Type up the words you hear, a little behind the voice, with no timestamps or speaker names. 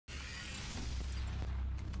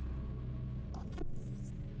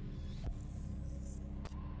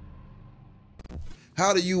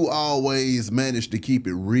How do you always manage to keep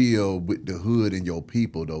it real with the hood and your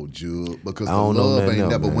people though, Jug? Because the love ain't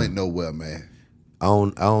never went nowhere, man. I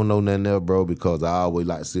don't know nothing else, bro, because I always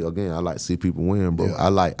like to see, again, I like to see people win, bro.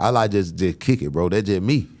 Yeah. I like just kick it, bro. That's just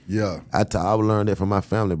me. Yeah. I learned that from my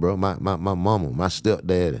family, bro. My mama, my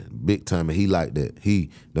stepdad, big time, and he like that. He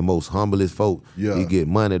the most humblest folk. Yeah. He get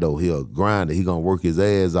money though. He'll grind it. He gonna work his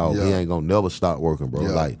ass off. Yeah. He ain't gonna never stop working, bro. Yeah.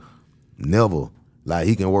 Like, never. Like,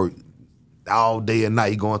 he can work all day and night.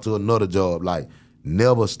 He going to another job. Like,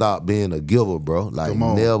 never stop being a giver, bro. Like,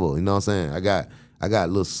 never. You know what I'm saying? I got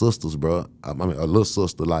little sisters, bro. I mean, a little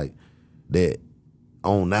sister like that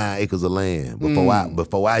own 9 acres of land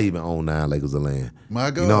before I even own 9 acres of land. My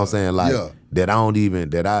God. You know what I'm saying? Like, yeah. that I don't even,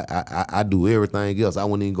 that I do everything else. I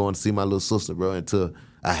wasn't even going to see my little sister, bro, until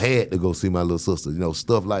I had to go see my little sister. You know,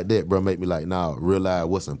 stuff like that, bro, make me like, nah, realize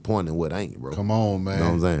what's important and what ain't, bro. Come on, man. You know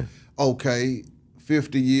what I'm saying? Okay,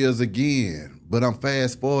 50 years again, but I'm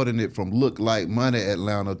fast forwarding it from Look Like Money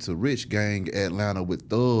Atlanta to Rich Gang Atlanta with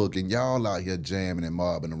Thug, and y'all out here jamming and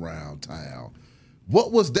mobbing around town.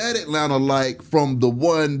 What was that Atlanta like from the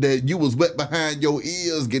one that you was wet behind your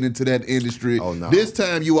ears getting into that industry? Oh, no. This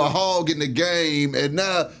time you were hogging the game, and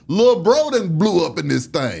now Lil Bro done blew up in this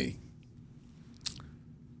thing.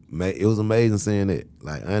 Man, it was amazing seeing it.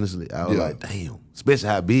 Like, honestly, I was like, damn. Especially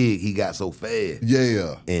how big he got so fast.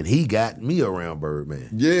 Yeah. And he got me around Birdman.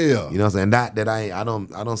 Yeah. You know what I'm saying? Not that I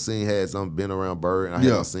don't seen had some been around Bird. I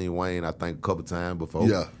haven't seen Wayne, I think, a couple times before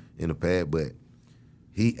in the past, but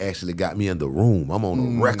he actually got me in the room. I'm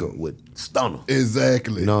on the record with Stunner.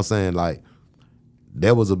 Exactly. You know what I'm saying? Like,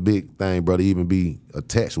 that was a big thing, bro, to even be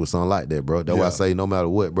attached with something like that, bro. That's why I say no matter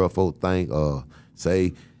what, bro, folks think,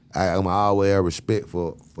 I'm always have respect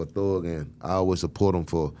for Thug, and I always support him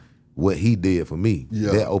for what he did for me.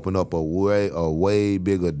 Yeah. That opened up a way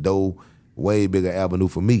bigger door, way bigger avenue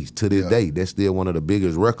for me to this day. That's still one of the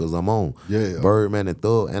biggest records I'm on. Yeah. Birdman and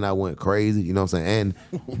Thug, and I went crazy, you know what I'm saying?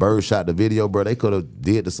 And Bird shot the video, bro. They could have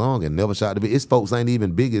did the song and never shot the video. His folks ain't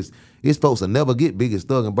even biggest. His folks will never get big as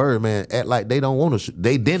Thug and Birdman. Act like they don't want to.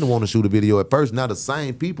 They didn't want to shoot a video at first. Now the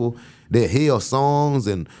same people that hear songs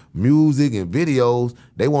and music and videos,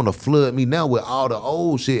 they want to flood me now with all the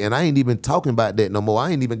old shit. And I ain't even talking about that no more. I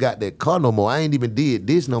ain't even got that car no more. I ain't even did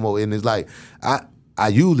this no more. And it's like, I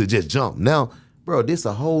usually just jump. Now, bro, this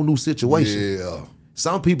a whole new situation. Yeah.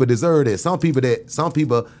 Some people deserve that. Some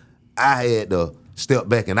people I had to step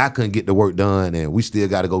back and I couldn't get the work done, and we still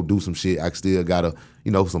got to go do some shit. I still got to,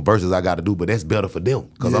 some verses I got to do, but that's better for them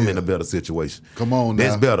because I'm in a better situation. Come on now.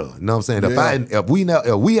 That's better. You know what I'm saying?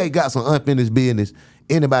 If we ain't got some unfinished business,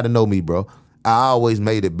 anybody know me, bro, I always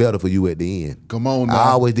made it better for you at the end. Come on now. I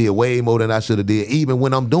always did way more than I should have did, even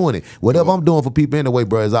when I'm doing it. Whatever I'm doing for people anyway,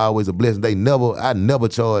 bro, is always a blessing. I never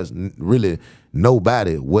charge really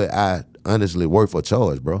nobody what I honestly worth for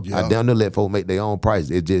charge, bro. Yeah. I damn near let folks make their own price.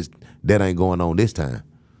 It just, that ain't going on this time.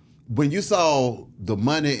 When you saw the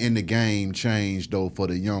money in the game change, though, for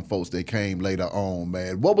the young folks that came later on,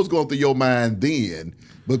 man, what was going through your mind then?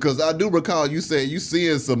 Because I do recall you saying you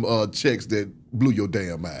seeing some checks that blew your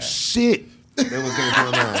damn mind. Shit. That was came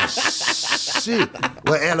to my mind. Shit.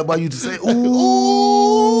 What Alibi used to say,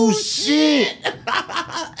 ooh, shit.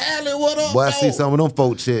 Allie, what up? Boy, I see some of them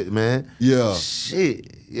folk checks, man. Yeah.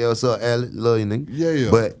 Shit. Yeah, what's up, Allie? Love you, nigga.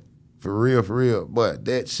 Yeah. But for real, but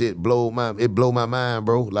that shit blow my mind,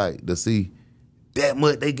 bro. Like, to see that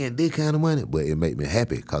much they getting this kind of money, but it make me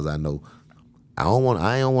happy because I know I don't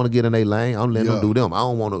want to get in their lane. I'm letting them do them. I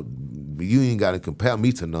don't want to. You ain't got to compare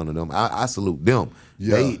me to none of them. I salute them.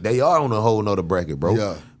 Yeah. They are on a whole nother bracket, bro.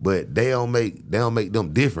 Yeah. But they don't make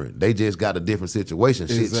them different. They just got a different situation.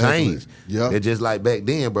 Shit changed. Yeah. They're just like back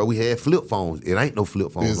then, bro. We had flip phones. It ain't no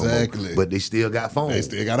flip phones no more, but they still got phones. They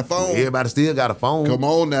still got a phone. Everybody still got a phone. Come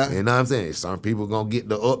on now. You know what I'm saying? Some people gonna get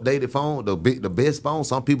the updated phone, the best phone.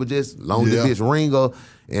 Some people just long as the bitch ring or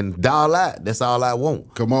and dial out. That's all I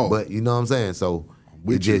want. Come on. But you know what I'm saying? So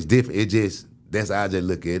it's just different. That's how I just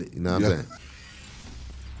look at it. You know what I'm saying?